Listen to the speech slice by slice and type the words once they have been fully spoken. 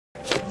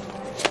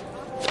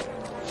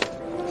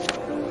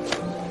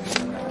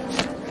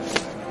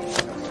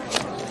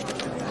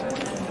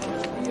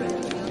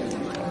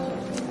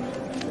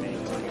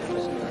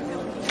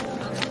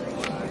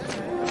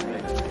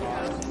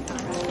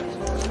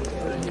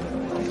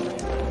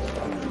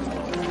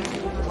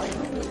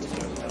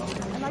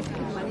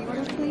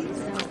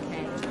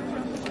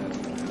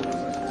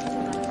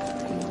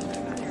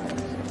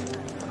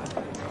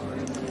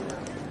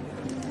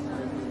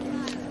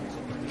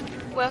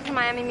Welcome to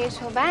Miami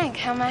Mutual Bank.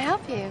 How may I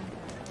help you?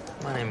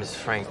 My name is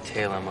Frank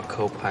Taylor. I'm a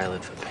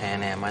co-pilot for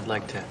Pan Am. I'd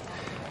like to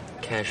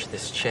cash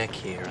this check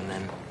here, and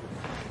then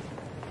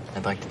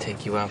I'd like to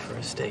take you out for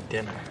a steak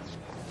dinner.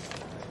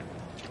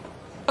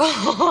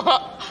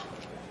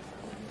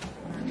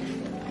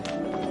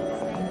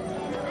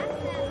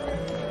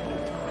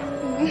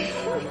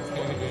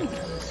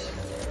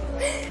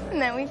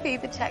 And then we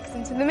feed the checks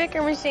into the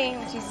Micker machine,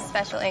 which uses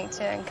special ink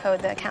to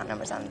encode the account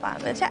numbers on the bottom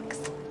of the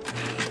checks.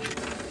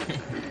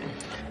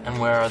 And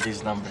where are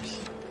these numbers?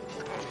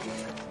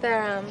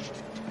 They're,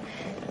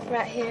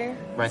 right here.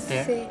 Right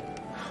there? See?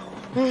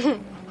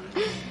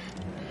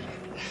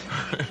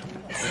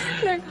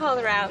 They're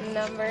called routing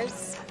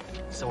numbers.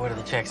 So where do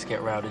the checks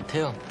get routed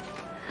to?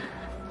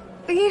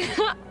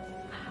 Yeah,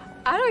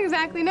 I don't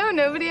exactly know.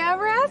 Nobody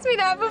ever asked me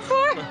that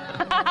before.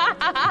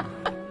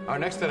 Our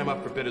next item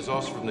up for bid is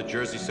also from the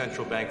Jersey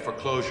Central Bank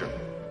foreclosure.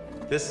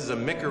 This is a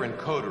Micker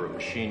encoder, a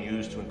machine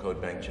used to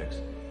encode bank checks.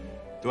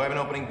 Do I have an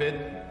opening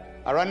bid?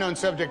 Our unknown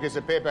subject is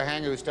a paper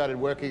hanger who started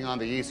working on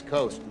the East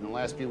Coast. In the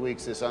last few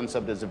weeks, this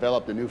unsub has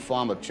developed a new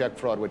form of check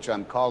fraud, which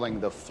I'm calling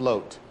the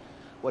float.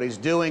 What he's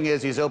doing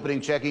is he's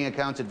opening checking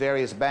accounts at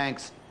various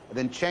banks and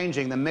then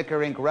changing the Micker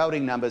Inc.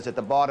 routing numbers at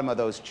the bottom of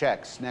those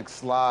checks. Next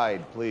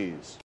slide,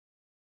 please.